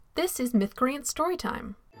This is Mythgrant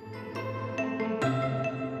Storytime.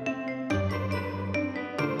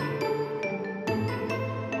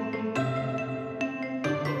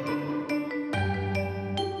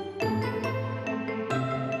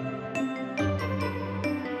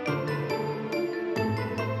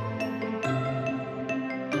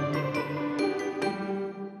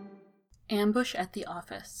 Ambush at the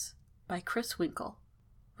Office by Chris Winkle.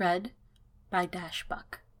 Read by Dash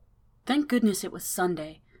Buck. Thank goodness it was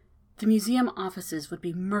Sunday. The museum offices would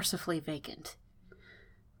be mercifully vacant.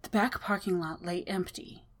 The back parking lot lay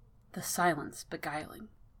empty, the silence beguiling.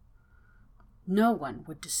 No one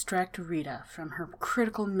would distract Rita from her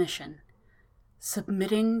critical mission,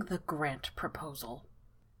 submitting the grant proposal.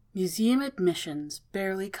 Museum admissions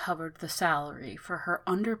barely covered the salary for her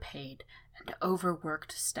underpaid and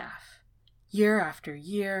overworked staff. Year after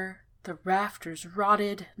year, the rafters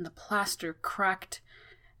rotted and the plaster cracked,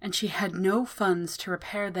 and she had no funds to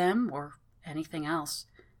repair them or anything else.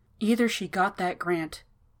 Either she got that grant,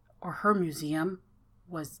 or her museum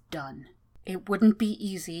was done. It wouldn't be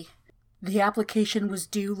easy. The application was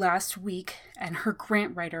due last week, and her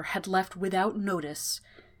grant writer had left without notice.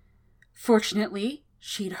 Fortunately,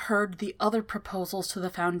 she'd heard the other proposals to the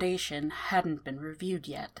foundation hadn't been reviewed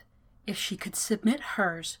yet. If she could submit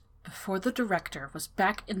hers before the director was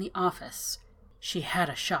back in the office, she had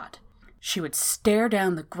a shot. She would stare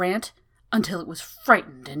down the grant until it was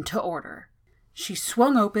frightened into order. She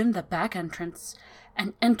swung open the back entrance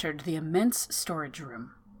and entered the immense storage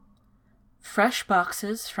room. Fresh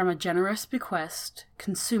boxes from a generous bequest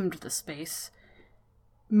consumed the space.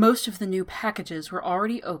 Most of the new packages were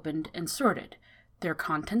already opened and sorted, their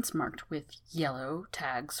contents marked with yellow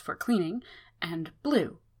tags for cleaning and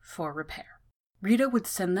blue for repair. Rita would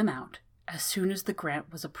send them out as soon as the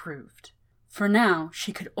grant was approved. For now,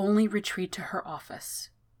 she could only retreat to her office.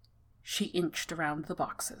 She inched around the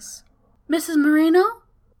boxes. "Mrs. Moreno?"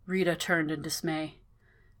 Rita turned in dismay.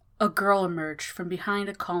 A girl emerged from behind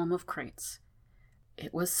a column of crates.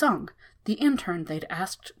 It was Sung, the intern they'd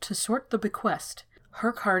asked to sort the bequest.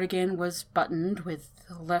 Her cardigan was buttoned with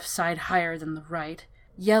the left side higher than the right.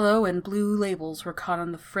 Yellow and blue labels were caught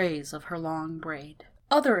on the frays of her long braid.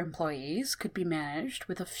 Other employees could be managed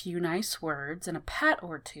with a few nice words and a pat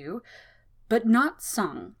or two, but not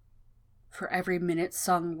Sung. For every minute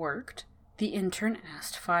Sung worked, the intern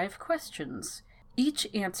asked 5 questions. Each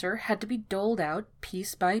answer had to be doled out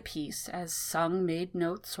piece by piece as Sung made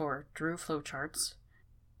notes or drew flowcharts.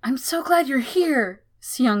 "I'm so glad you're here,"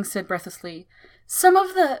 Seung said breathlessly. "Some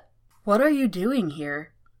of the—" "What are you doing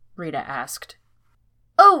here?" Rita asked.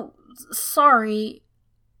 "Oh, sorry.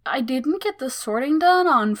 I didn't get the sorting done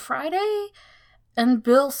on Friday, and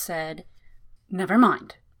Bill said—" "Never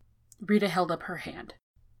mind." Rita held up her hand.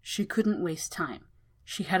 She couldn't waste time.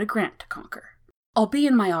 She had a grant to conquer. "I'll be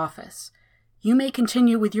in my office. You may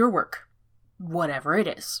continue with your work. Whatever it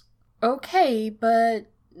is." "Okay,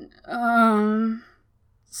 but...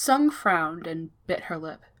 Sung frowned and bit her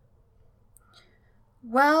lip.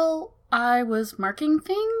 "Well, I was marking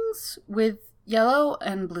things with yellow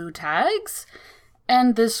and blue tags,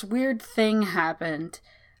 and this weird thing happened.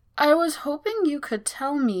 I was hoping you could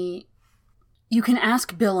tell me—" "You can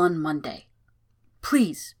ask Bill on Monday.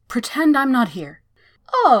 Please, pretend I'm not here."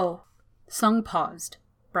 "Oh." Sung paused,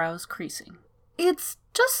 brows creasing. "It's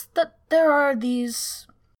just that there are these—"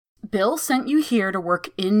 "Bill sent you here to work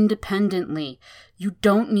independently. You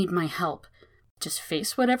don't need my help. Just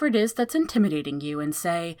face whatever it is that's intimidating you and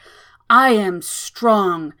say, 'I am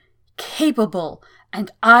strong, capable, and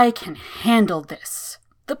I can handle this.'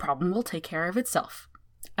 The problem will take care of itself.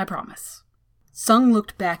 I promise." Sung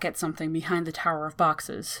looked back at something behind the tower of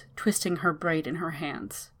boxes, twisting her braid in her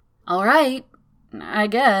hands. "All right, I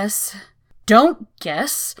guess." "Don't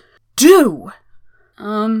guess. Do!"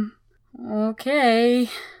 Okay."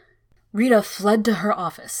 Rita fled to her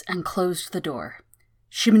office and closed the door.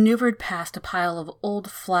 She maneuvered past a pile of old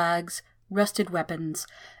flags, rusted weapons,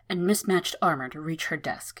 and mismatched armor to reach her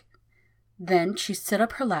desk. Then she set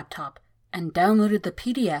up her laptop and downloaded the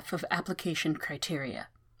PDF of application criteria.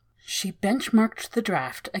 She benchmarked the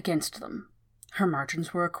draft against them. Her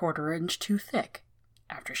margins were 1/4 inch too thick.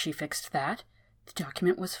 After she fixed that, the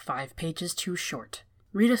document was 5 pages too short.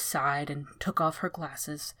 Rita sighed and took off her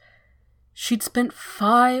glasses. She'd spent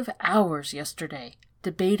 5 hours yesterday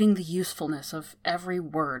debating the usefulness of every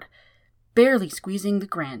word, barely squeezing the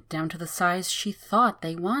grant down to the size she thought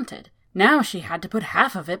they wanted. Now she had to put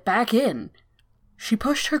half of it back in. She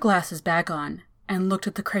pushed her glasses back on and looked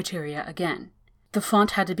at the criteria again. The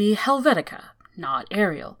font had to be Helvetica, not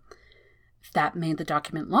Arial. If that made the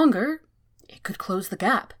document longer, it could close the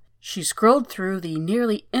gap. She scrolled through the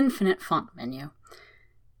nearly infinite font menu.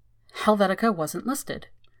 Helvetica wasn't listed.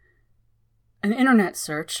 An internet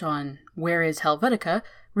search on "Where is Helvetica"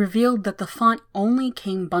 revealed that the font only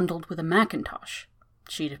came bundled with a Macintosh.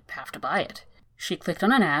 She'd have to buy it. She clicked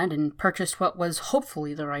on an ad and purchased what was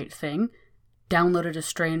hopefully the right thing, downloaded a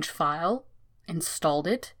strange file, installed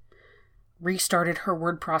it, restarted her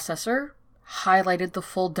word processor, highlighted the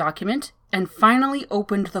full document, and finally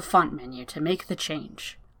opened the font menu to make the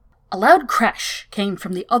change. A loud crash came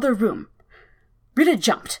from the other room. Rita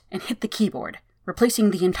jumped and hit the keyboard,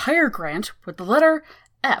 replacing the entire grant with the letter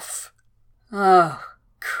F. Oh,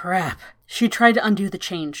 crap. She tried to undo the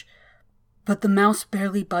change, but the mouse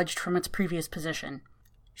barely budged from its previous position.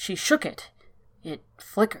 She shook it. It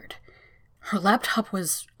flickered. Her laptop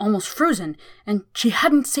was almost frozen, and she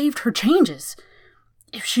hadn't saved her changes.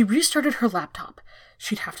 If she restarted her laptop,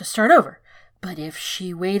 she'd have to start over. But if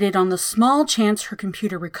she waited on the small chance her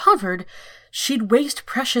computer recovered, she'd waste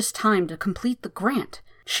precious time to complete the grant.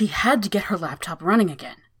 She had to get her laptop running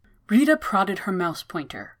again. Rita prodded her mouse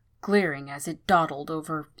pointer, glaring as it dawdled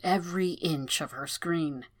over every inch of her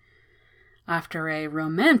screen. After a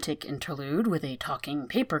romantic interlude with a talking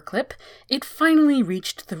paperclip, it finally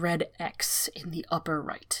reached the red X in the upper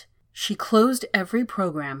right. She closed every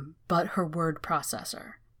program but her word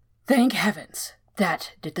processor. Thank heavens,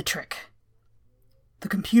 that did the trick. The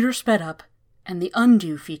computer sped up, and the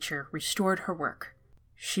undo feature restored her work.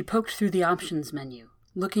 She poked through the options menu,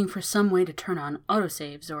 looking for some way to turn on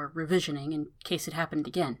autosaves or revisioning in case it happened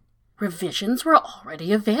again. Revisions were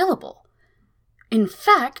already available. In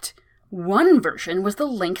fact, one version was the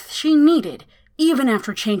length she needed, even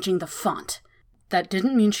after changing the font. That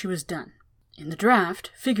didn't mean she was done. In the draft,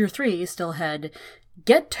 Figure 3 still had,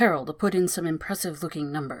 "Get Terrell to put in some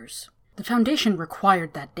impressive-looking numbers." The Foundation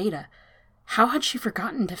required that data. How had she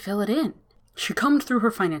forgotten to fill it in? She combed through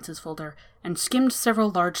her finances folder and skimmed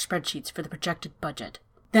several large spreadsheets for the projected budget.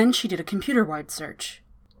 Then she did a computer-wide search.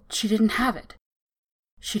 She didn't have it.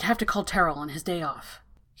 She'd have to call Terrell on his day off.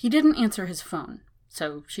 He didn't answer his phone,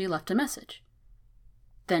 so she left a message.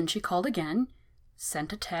 Then she called again,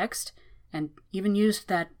 sent a text, and even used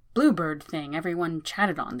that Bluebird thing everyone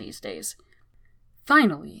chatted on these days.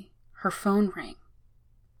 Finally, her phone rang.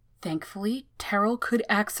 Thankfully, Terrell could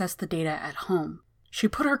access the data at home. She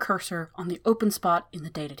put her cursor on the open spot in the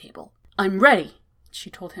data table. "I'm ready,"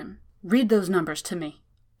 she told him. "Read those numbers to me."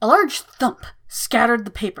 A large thump scattered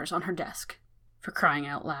the papers on her desk. For crying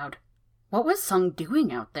out loud. What was Sung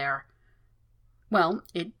doing out there? Well,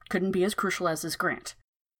 it couldn't be as crucial as this grant.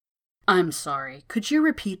 "I'm sorry, could you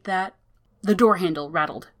repeat that?" The door handle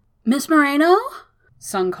rattled. "Miss Moreno?"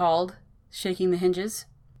 Sung called, shaking the hinges.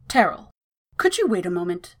 "Terrell, could you wait a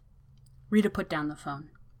moment?" Rita put down the phone.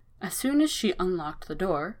 As soon as she unlocked the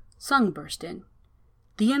door, Sung burst in.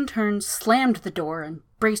 The intern slammed the door and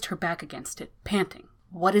braced her back against it, panting.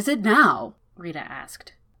 "What is it now?" Rita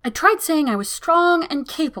asked. "I tried saying I was strong and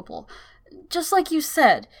capable, just like you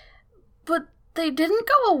said, but they didn't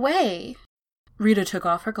go away." Rita took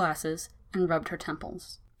off her glasses and rubbed her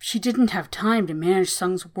temples. She didn't have time to manage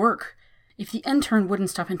Sung's work. If the intern wouldn't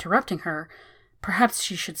stop interrupting her, perhaps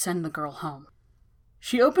she should send the girl home.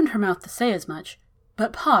 She opened her mouth to say as much,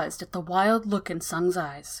 but paused at the wild look in Sung's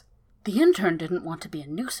eyes. The intern didn't want to be a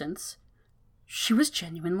nuisance. She was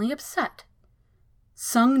genuinely upset.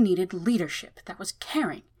 Sung needed leadership that was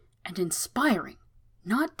caring and inspiring,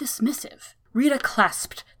 not dismissive. Rita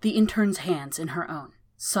clasped the intern's hands in her own.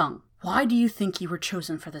 "Sung, why do you think you were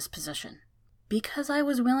chosen for this position?" "Because I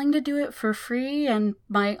was willing to do it for free and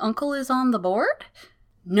my uncle is on the board?"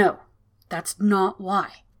 "No, that's not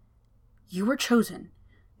why. You were chosen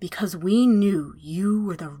because we knew you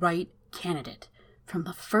were the right candidate from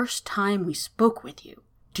the first time we spoke with you.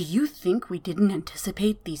 Do you think we didn't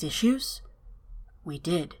anticipate these issues? We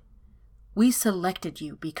did. We selected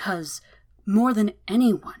you because, more than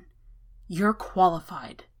anyone, you're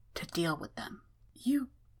qualified to deal with them."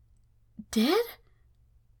 "You did?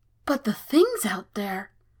 But the things out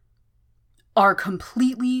there are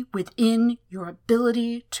completely within your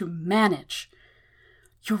ability to manage.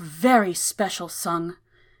 You're very special, Sung.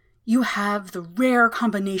 You have the rare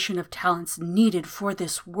combination of talents needed for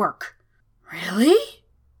this work." "Really?"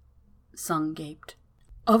 Sung gaped.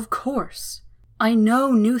 "Of course. I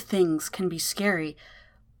know new things can be scary,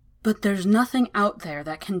 but there's nothing out there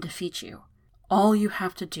that can defeat you. All you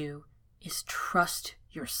have to do is trust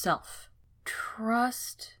yourself."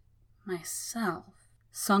 "Trust myself?"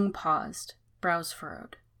 Sung paused, brows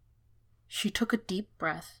furrowed. She took a deep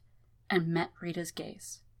breath and met Rita's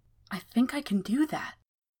gaze. "I think I can do that."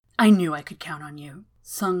 "I knew I could count on you."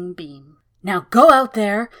 Sung beamed. "Now go out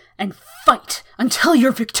there and fight until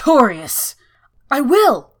you're victorious." "I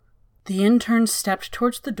will!" The intern stepped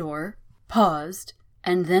towards the door, paused,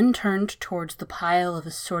 and then turned towards the pile of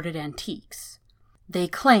assorted antiques. They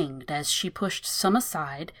clanged as she pushed some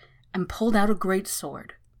aside and pulled out a great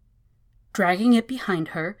sword. Dragging it behind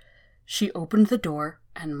her, she opened the door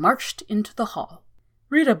and marched into the hall.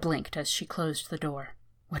 Rita blinked as she closed the door.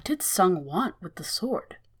 What did Sung want with the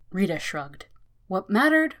sword? Rita shrugged. What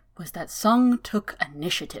mattered was that Sung took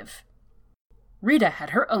initiative. Rita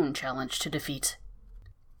had her own challenge to defeat.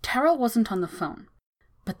 Terrell wasn't on the phone,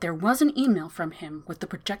 but there was an email from him with the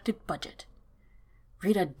projected budget.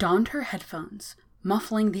 Rita donned her headphones,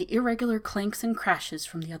 muffling the irregular clanks and crashes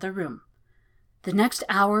from the other room. The next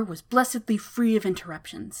hour was blessedly free of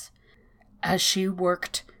interruptions. As she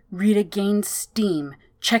worked, Rita gained steam,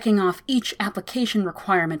 checking off each application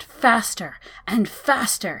requirement faster and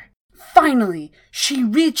faster. Finally, she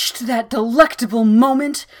reached that delectable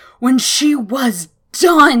moment when she was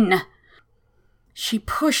done! She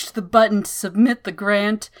pushed the button to submit the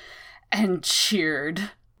grant and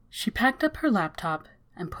cheered. She packed up her laptop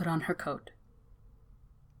and put on her coat.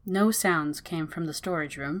 No sounds came from the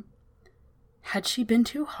storage room. Had she been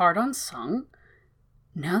too hard on Sung?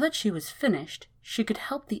 Now that she was finished, she could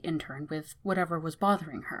help the intern with whatever was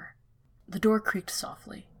bothering her. The door creaked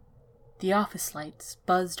softly. The office lights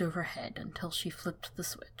buzzed overhead until she flipped the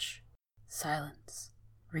switch. Silence.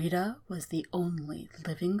 Rita was the only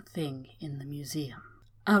living thing in the museum.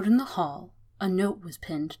 Out in the hall, a note was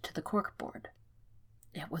pinned to the corkboard.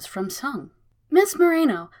 It was from Sung. Miss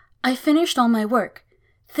Moreno, I finished all my work.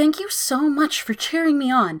 Thank you so much for cheering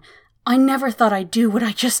me on. I never thought I'd do what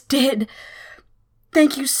I just did.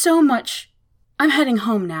 Thank you so much. I'm heading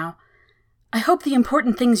home now. I hope the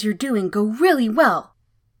important things you're doing go really well.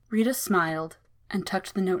 Rita smiled and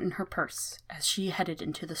tucked the note in her purse as she headed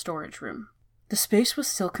into the storage room. The space was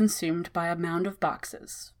still consumed by a mound of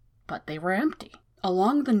boxes, but they were empty.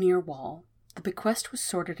 Along the near wall, the bequest was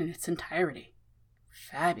sorted in its entirety.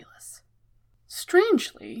 Fabulous.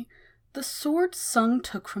 Strangely, the sword Sung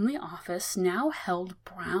took from the office now held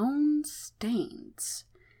brown stains.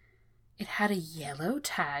 It had a yellow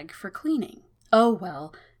tag for cleaning. Oh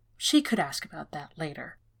well, she could ask about that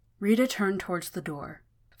later. Rita turned towards the door.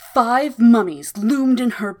 5 mummies loomed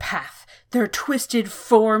in her path. Their twisted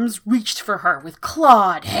forms reached for her with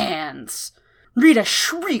clawed hands. Rita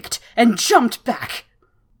shrieked and jumped back.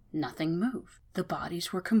 Nothing moved. The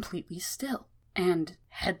bodies were completely still. And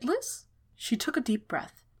headless? She took a deep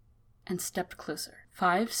breath and stepped closer.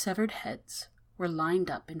 5 severed heads were lined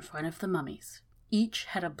up in front of the mummies. Each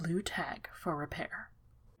had a blue tag for repair.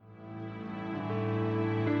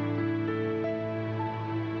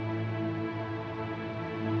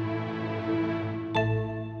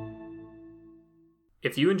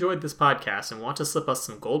 If you enjoyed this podcast and want to slip us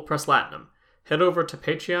some Gold Press Latinum, head over to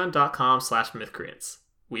patreon.com/mythcreants.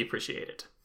 We appreciate it.